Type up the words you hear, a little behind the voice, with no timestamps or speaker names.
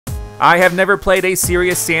I have never played a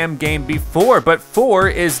Serious Sam game before, but 4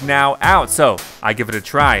 is now out, so I give it a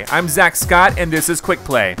try. I'm Zack Scott, and this is Quick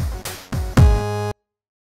Play.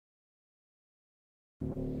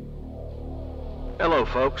 Hello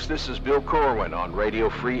folks, this is Bill Corwin on Radio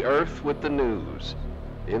Free Earth with the news.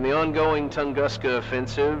 In the ongoing Tunguska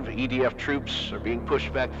offensive, EDF troops are being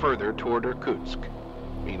pushed back further toward Irkutsk.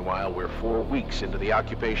 Meanwhile, we're 4 weeks into the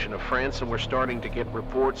occupation of France and we're starting to get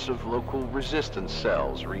reports of local resistance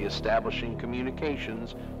cells reestablishing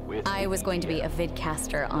communications with... I was going to be a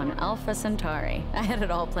vidcaster on Alpha Centauri. I had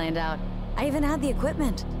it all planned out. I even had the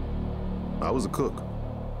equipment. I was a cook.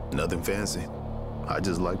 Nothing fancy. I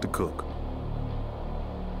just like to cook.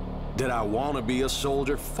 Did I want to be a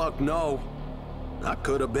soldier? Fuck no. I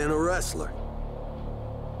could have been a wrestler.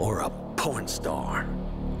 Or a porn star.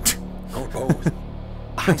 Or both.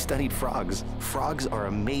 I studied frogs. Frogs are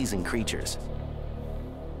amazing creatures.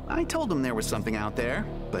 I told them there was something out there,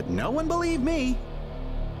 but no one believed me.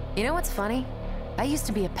 You know what's funny? I used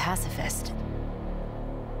to be a pacifist.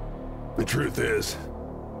 The truth is,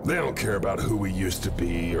 they don't care about who we used to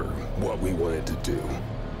be or what we wanted to do.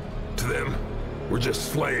 To them, we're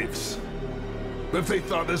just slaves. But if they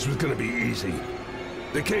thought this was gonna be easy,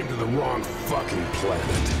 they came to the wrong fucking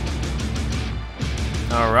planet.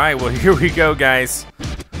 All right, well, here we go, guys.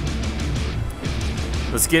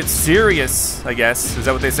 Let's get serious, I guess. Is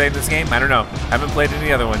that what they say in this game? I don't know. Haven't played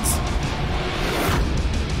any other ones.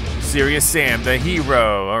 Serious Sam, the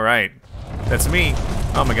hero. All right, that's me.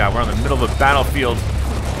 Oh my God, we're on the middle of a battlefield.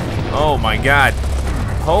 Oh my God,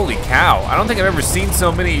 holy cow. I don't think I've ever seen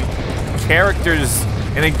so many characters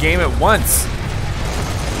in a game at once.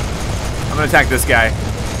 I'm gonna attack this guy.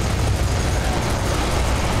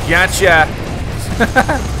 Gotcha.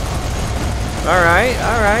 All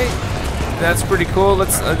right. That's pretty cool.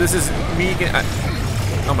 Let's. This is me.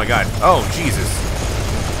 Oh my God. Oh Jesus.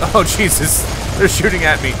 Oh Jesus. They're shooting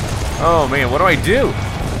at me. Oh man, what do I do?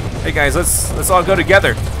 Hey guys, let's all go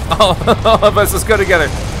together. All of us, let's go together.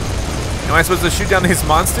 Am I supposed to shoot down these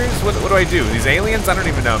monsters? What do I do? These aliens? I don't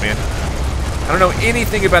even know, man. I don't know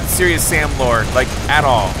anything about the Serious Sam lore, like, at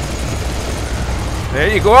all. There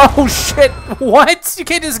you go. Oh, shit. What? You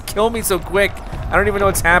can't just kill me so quick. I don't even know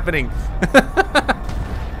what's happening.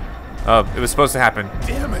 Oh, it was supposed to happen.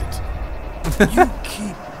 Damn it. You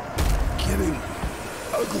keep getting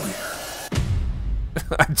uglier.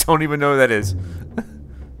 I don't even know who that is.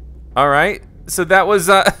 All right. So that was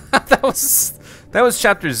that was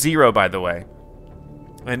chapter 0, by the way.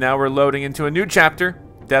 And now we're loading into a new chapter,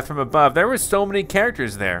 Death from Above. There were so many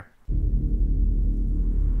characters there.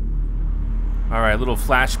 All right, a little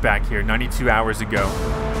flashback here, 92 hours ago.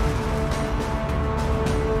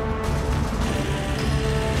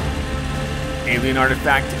 Alien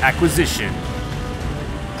artifact acquisition.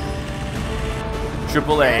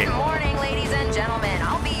 AAA. Good morning, ladies and gentlemen.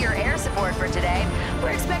 I'll be your air support for today.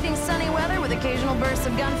 We're expecting sunny weather with occasional bursts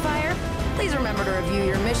of gunfire. Please remember to review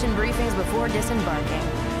your mission briefings before disembarking.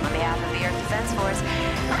 On behalf of the Earth Defense Force,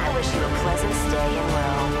 I wish you a pleasant stay in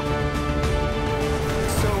Rome.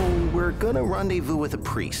 So, we're gonna rendezvous with a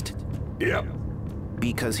priest. Yep.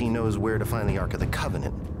 Because he knows where to find the Ark of the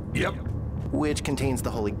Covenant. Yep. Which contains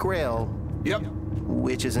the Holy Grail. Yep.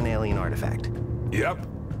 Which is an alien artifact. Yep.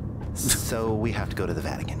 So, we have to go to the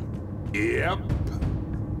Vatican. Yep.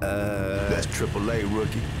 That's AAA,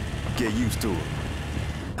 rookie. Get used to it.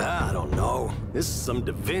 I don't know. This is some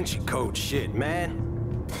Da Vinci Code shit,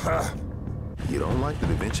 man. Huh. You don't like the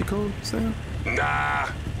Da Vinci Code, Sam? Nah.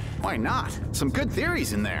 Why not? Some good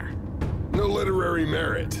theories in there. No literary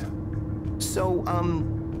merit. So,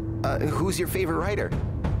 who's your favorite writer?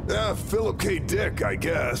 Philip K. Dick, I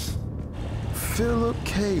guess. Philip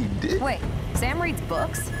K. Dick? Wait, Sam reads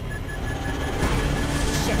books?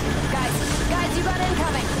 Shit. Guys, you got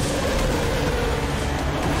incoming!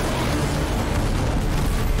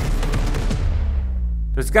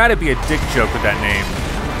 There's got to be a Dick joke with that name.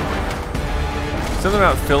 Something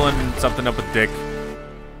about filling something up with Dick.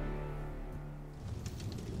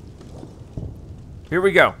 Here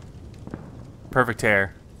we go. Perfect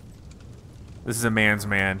hair. This is a man's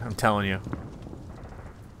man, I'm telling you.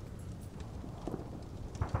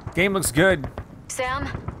 Game looks good. Sam?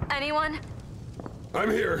 Anyone?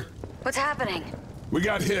 I'm here. What's happening? We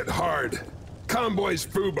got hit hard. Convoy's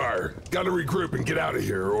foobar. Gotta regroup and get out of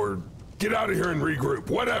here, or get out of here and regroup,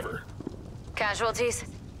 whatever. Casualties?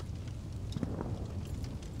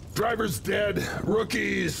 Driver's dead.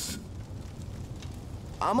 Rookies.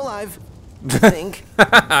 I'm alive. I think.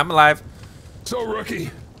 I'm alive. So,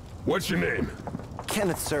 rookie, what's your name?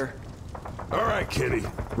 Kenneth, sir. All right, Kenny.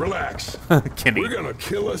 Relax. Kenny. We're gonna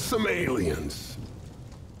kill us some aliens.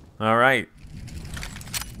 All right.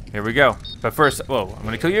 Here we go. But first, whoa, I'm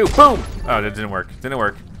gonna kill you. Boom! Oh, that didn't work. Didn't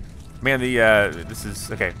work. Man, this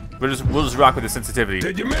is okay. We'll just rock with the sensitivity.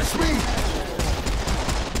 Did you miss me?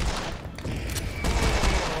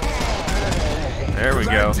 There we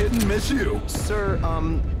go. I didn't miss you. Sir,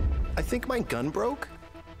 I think my gun broke.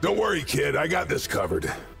 Don't worry, kid. I got this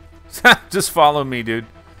covered. Just follow me, dude.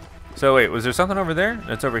 So wait, was there something over there?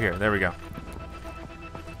 It's over here. There we go.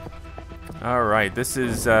 All right, this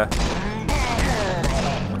is what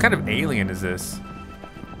kind of alien is this?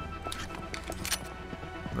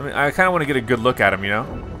 I kind of want to get a good look at him, you know?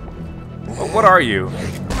 What are you?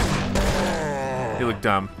 You look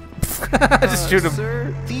dumb. Just shoot him.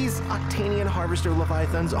 Sir, these Octanian Harvester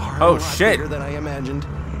Leviathans are Oh, a lot shit. bigger than I imagined.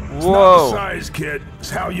 It's Whoa. not the size, kid. It's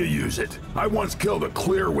how you use it. I once killed a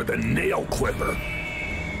clear with a nail clipper.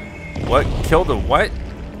 What? Killed a what?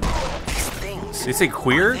 These things. Did you say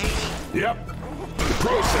queer? Yep.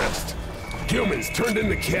 Processed. Humans turned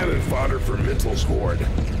into cannon fodder for Mental's horde.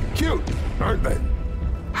 Cute, aren't they?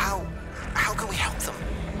 How can we help them?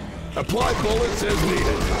 Apply bullets as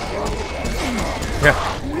needed. Yeah.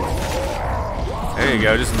 There you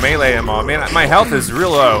go. Just melee him all. Man, my health is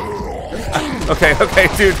real low. Okay,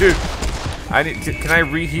 dude. I need. Can I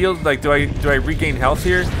re-heal? Like, do I regain health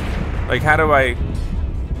here? Like, how do I?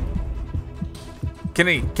 Can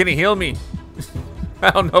he heal me?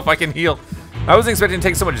 I don't know if I can heal. I wasn't expecting to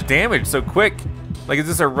take so much damage so quick. Like, is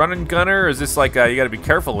this a run and gunner, or is this like you got to be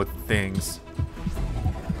careful with things?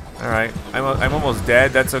 All right, I'm almost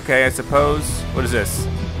dead. That's okay, I suppose. What is this?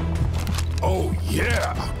 Oh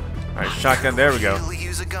yeah. All right, shotgun. There we go. Really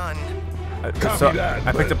use a gun. Copy that.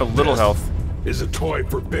 I picked but up a little this health. Is a toy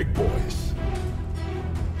for big boys.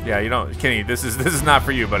 Yeah, you don't, Kenny. This is not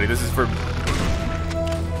for you, buddy. This is for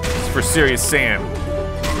Serious Sam.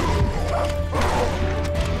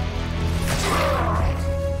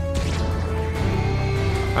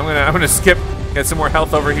 I'm gonna skip. Get some more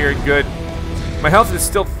health over here. Good. My health is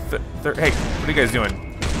still. Hey, what are you guys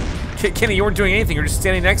doing? Kenny, you weren't doing anything. You're just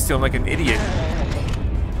standing next to him like an idiot.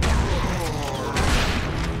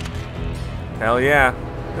 Hell yeah.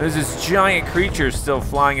 There's this giant creature still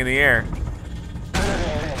flying in the air.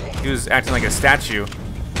 He was acting like a statue.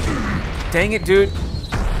 Dang it, dude.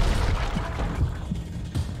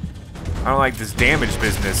 I don't like this damage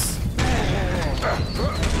business.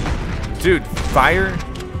 Dude, fire?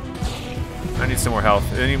 I need some more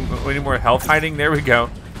health. We need more health hiding? There we go.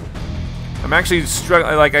 I'm actually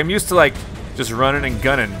struggling. Like, I'm used to, like, just running and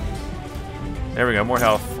gunning. There we go, more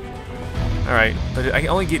health. Alright, but I can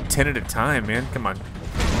only get 10 at a time, man. Come on.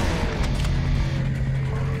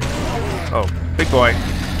 Oh, big boy.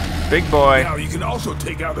 Big boy. Now, you can also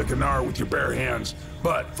take out the Canard with your bare hands,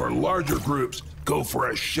 but for larger groups, go for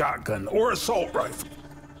a shotgun or assault rifle.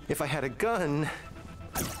 If I had a gun,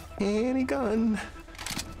 any gun.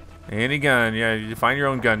 Any gun, yeah, you find your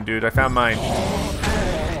own gun, dude. I found mine.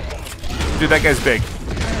 Dude, that guy's big.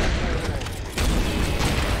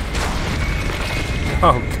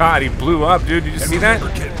 Oh god, he blew up, dude. Did you see that?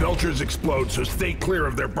 Remember, kid, belchers explode, so stay clear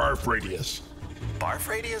of their barf radius. Barf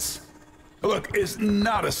radius? Look, it's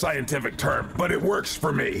not a scientific term, but it works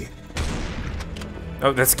for me.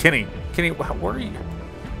 Oh, that's Kenny. Kenny, where are you?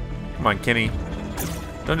 Come on, Kenny.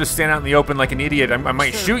 Don't just stand out in the open like an idiot. I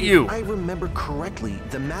might shoot you. If I remember correctly,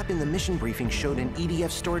 the map in the mission briefing showed an EDF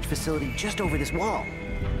storage facility just over this wall.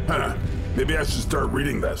 Huh. Maybe I should start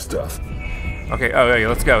reading that stuff. Okay, oh yeah,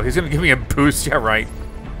 let's go. He's gonna give me a boost. Yeah, right.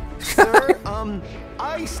 Sir,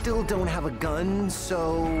 I still don't have a gun,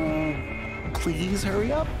 so please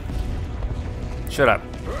hurry up. Shut up.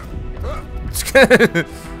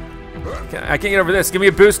 I can't get over this. Give me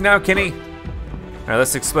a boost now, Kenny. All right,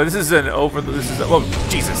 let's explode. This is oh,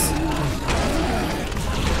 Jesus.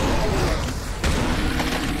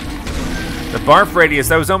 The barf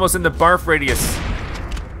radius. I was almost in the barf radius.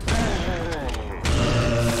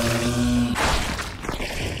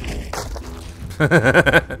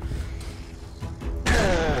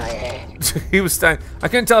 He was stuck. I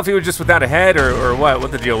couldn't tell if he was just without a head or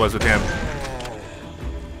what the deal was with him.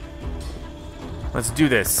 Let's do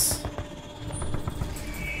this.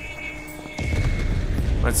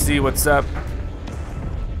 Let's see what's up.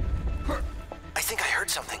 I think I heard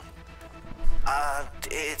something.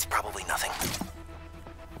 It's probably nothing.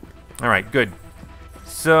 All right, good.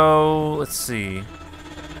 So, let's see.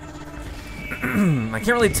 I can't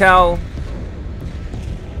really tell.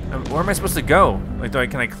 Where am I supposed to go? Like,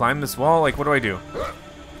 can I climb this wall? Like, what do I do?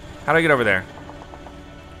 How do I get over there?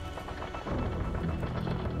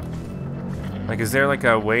 Like, is there like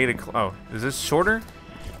a way to? Oh, is this shorter?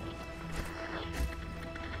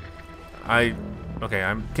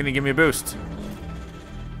 Okay. Can you give me a boost?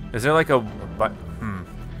 Is there like a?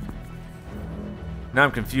 Now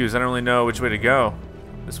I'm confused. I don't really know which way to go.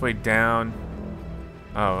 This way down.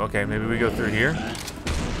 Oh, okay. Maybe we go through here.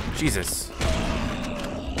 Jesus.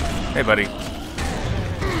 Hey, buddy.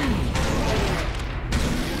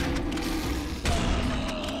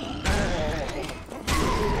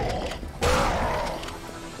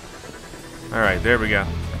 All right, there we go.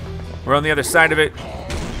 We're on the other side of it.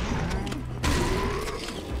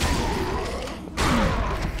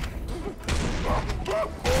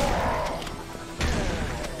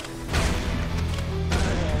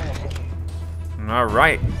 All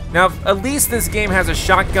right. Now, at least this game has a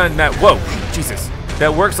shotgun that, whoa, Jesus,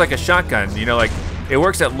 that works like a shotgun. You know, like, it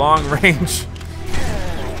works at long range.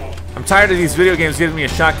 I'm tired of these video games giving me a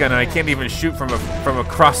shotgun and I can't even shoot from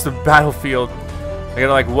across the battlefield. I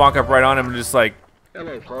gotta, like, walk up right on him and just, like...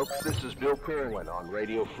 Hello, folks. This is Bill Corwin on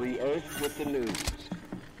Radio Free Earth with the news.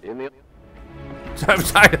 In the... I'm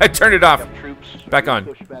sorry, I turned it off. Back on.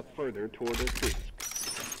 Push back further toward the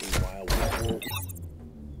Meanwhile,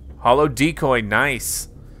 Hollow decoy, nice.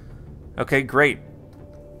 Okay, great.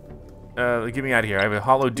 Get me out of here. I have a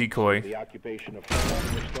hollow decoy. The occupation of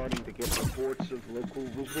France, we're starting to get reports of local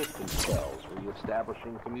resistance cells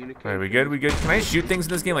reestablishing communication. Are we good? We good? Can I shoot things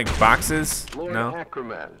in this game like boxes? Lord No.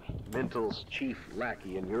 Ackerman, Mental's chief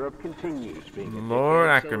lackey in Europe, continues being Lord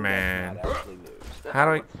a Ackerman. so How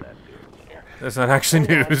do I? what's that doing here? That's not actually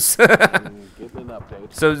news. Give an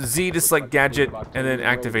update. So Z just select gadget and then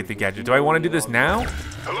activate the gadget. Do I want to do this now?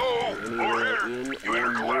 Hello? Anywhere in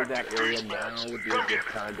or near that area now would be a good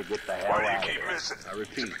time to get the hell Why do you out of keep there. missing? I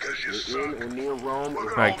repeat, Because you you're in suck. or near Rome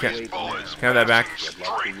is Right, all can great I have that back? Good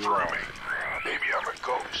luck to you all. Maybe I'm a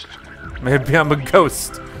ghost. Maybe I'm a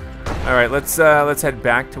ghost. All right, let's head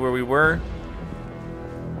back to where we were.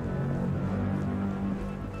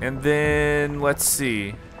 And then let's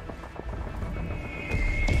see.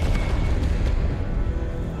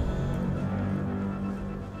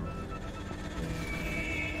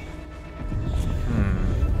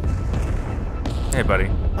 Hey, buddy.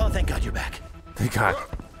 Oh, thank God you're back. Thank God.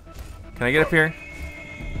 Can I get up here?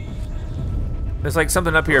 There's like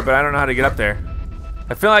something up here, but I don't know how to get up there.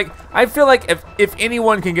 I feel like if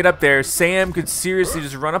anyone can get up there, Sam could seriously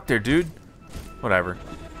just run up there, dude. Whatever.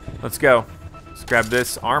 Let's go. Let's grab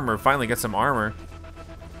this armor. Finally get some armor.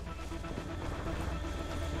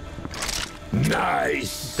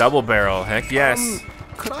 Nice. Double barrel. Heck yes.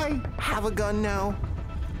 Could I have a gun now?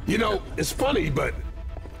 You know, it's funny, but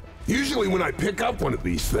usually when I pick up one of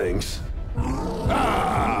these things...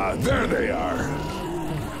 Ah, there they are.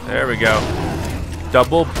 There we go.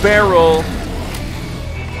 Double barrel.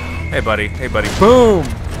 Hey, buddy. Hey, buddy. Boom.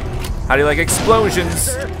 How do you like explosions?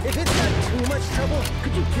 Sir, if it's not too much trouble,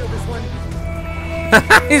 could you kill this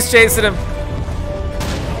one? He's chasing him.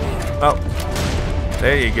 Oh.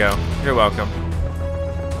 There you go. You're welcome.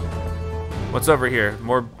 What's over here?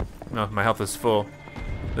 More... No, my health is full.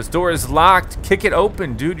 This door is locked. Kick it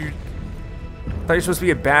open, dude. I thought you were supposed to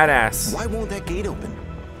be a badass. Why won't that gate open?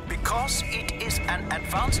 Because it is an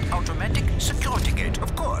advanced automatic security gate,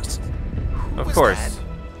 of course. Of course.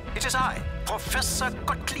 It is I, Professor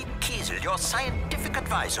Gottlieb Kiesel, your scientific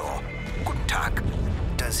advisor. Guten Tag.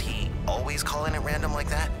 Does he always call in at random like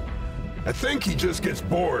that? I think he just gets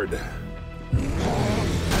bored.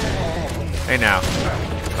 Hey now.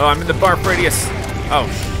 Oh, I'm in the barf radius. Oh,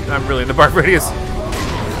 I'm really in the barf radius.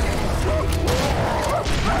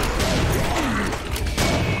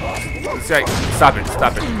 Stop it,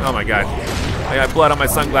 stop it. Oh my god. I got blood on my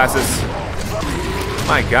sunglasses.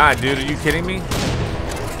 My god, dude, are you kidding me?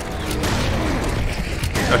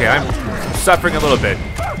 Okay, I'm suffering a little bit.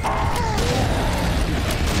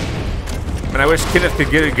 Man, I wish Kenneth could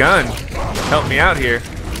get a gun. Help me out here.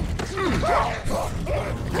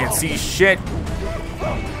 Can't see shit.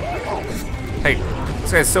 Hey,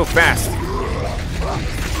 this guy's so fast.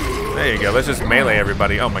 There you go, let's just melee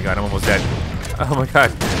everybody. Oh my god, I'm almost dead. Oh my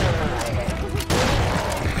god.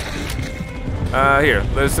 Here,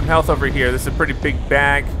 there's some health over here. This is a pretty big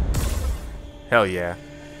bag. Hell yeah.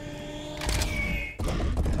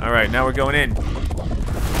 Alright, now we're going in.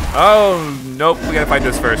 Oh, nope, we gotta fight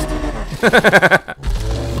this first.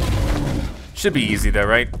 Should be easy though,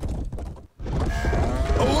 right?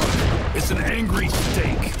 Oh, look, it's an angry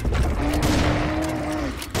steak.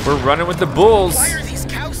 We're running with the bulls. Why are these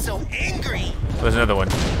cows so angry? There's another one.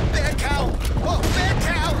 Bad cow! Oh, bad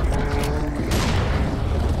cow!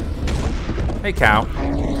 Hey, cow.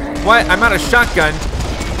 What? I'm out of shotgun.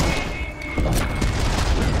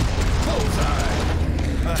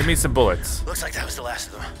 Give me some bullets. Looks like that was the last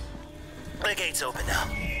of them. The gate's open now.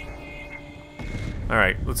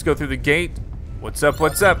 Alright, let's go through the gate. What's up,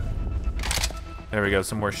 what's up? There we go,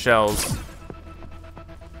 some more shells.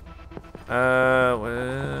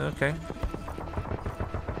 Okay.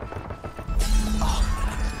 Oh,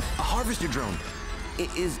 a harvester drone.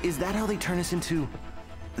 Is that how they turn us into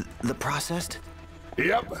the processed?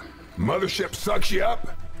 Yep. Mothership sucks you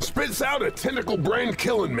up, spits out a tentacle brain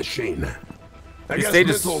killing machine. I guess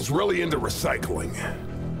Missile's really into recycling.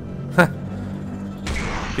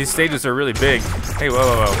 These stages are really big. Hey, whoa,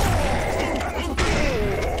 whoa, whoa.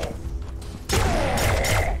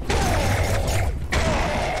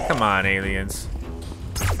 Come on, aliens.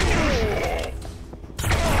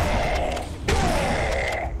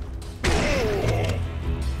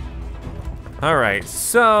 All right,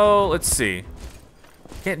 so let's see.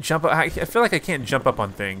 Can't jump up. I feel like I can't jump up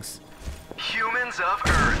on things. Humans of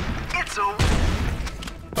Earth, it's a...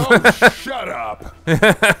 Oh, shut up.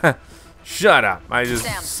 Shut up. I just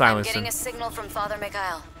Sam, silenced I'm getting him. a signal from Father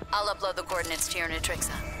Mikhail. I'll upload the coordinates to your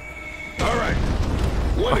Nutrixa. All right.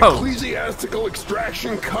 One ecclesiastical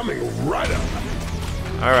extraction coming right up.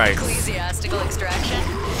 All right. Ecclesiastical extraction?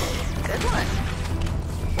 Good one.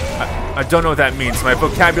 I don't know what that means. My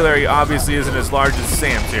vocabulary obviously isn't as large as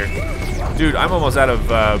Sam's here. Dude, I'm almost out of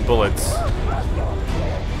bullets.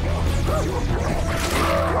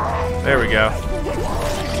 There we go.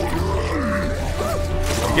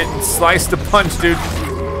 I'm getting sliced to punch, dude.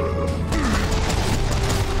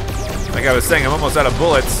 Like I was saying, I'm almost out of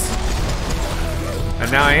bullets.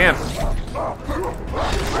 And now I am.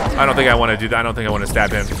 I don't think I want to do that. I don't think I want to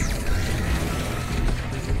stab him.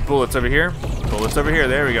 Bullets over here. Bullets over here.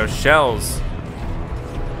 There we go. Shells.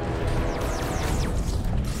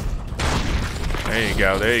 There you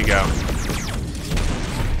go. There you go.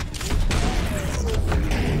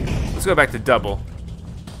 Let's go back to double.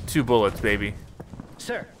 2 bullets, baby.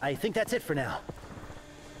 Sir, I think that's it for now.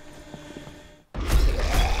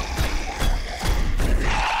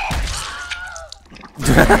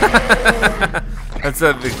 That's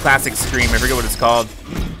the classic scream. I forget what it's called.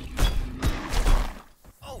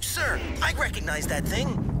 Oh, sir, I recognize that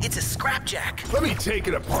thing. It's a scrapjack. Let me take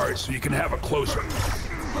it apart so you can have a closer.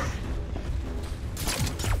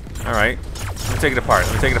 All right. Let me take it apart.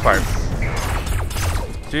 Let me take it apart.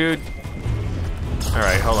 Dude. All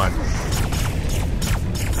right, hold on.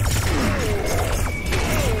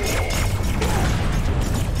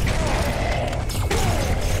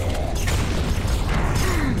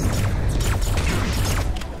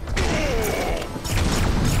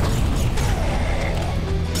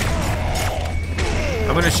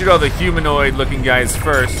 I'm gonna shoot all the humanoid-looking guys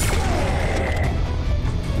first.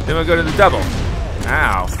 Then we'll go to the double.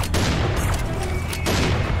 Ow.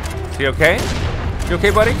 Is he okay? You okay,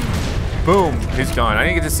 buddy? Boom, he's gone. I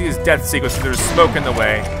didn't get to see his death sequence because there was smoke in the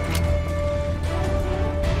way.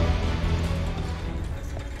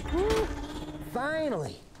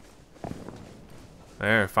 Finally.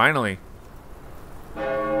 There, finally.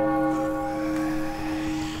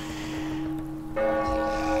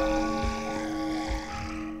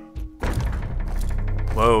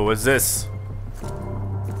 Whoa, what's this?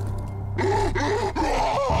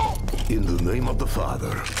 In the name of the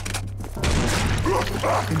Father.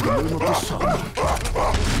 In the name of the Son.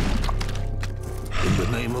 In the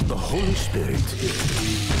name of the Holy Spirit.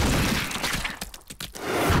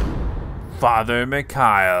 Father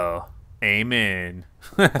Mikhail. Amen.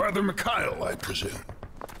 Father Mikhail, I presume.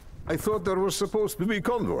 I thought there was supposed to be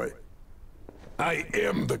convoy. I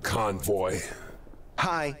am the convoy.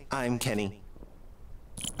 Hi, I'm Kenny.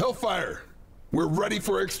 Hellfire, we're ready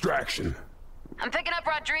for extraction. I'm picking up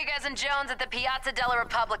Rodriguez and Jones at the Piazza della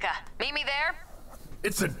Repubblica. Meet me there?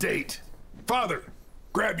 It's a date. Father,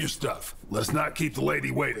 grab your stuff. Let's not keep the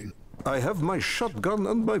lady waiting. I have my shotgun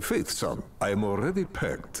and my faith, son. I am already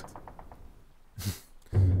packed.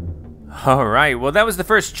 All right, well, that was the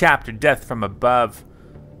first chapter, Death from Above.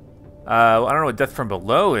 I don't know what Death from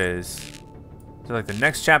Below is. So like the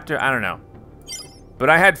next chapter? I don't know. But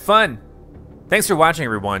I had fun. Thanks for watching,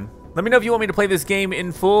 everyone. Let me know if you want me to play this game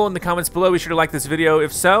in full in the comments below. Be sure to like this video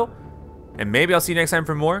if so. And maybe I'll see you next time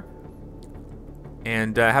for more.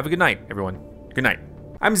 And have a good night, everyone. Good night.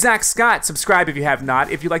 I'm Zack Scott. Subscribe if you have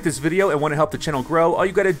not. If you like this video and want to help the channel grow, all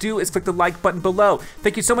you gotta do is click the like button below.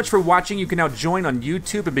 Thank you so much for watching. You can now join on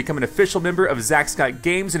YouTube and become an official member of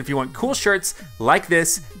ZackScottGames. And if you want cool shirts like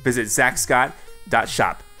this, visit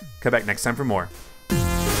ZackScott.shop. Come back next time for more.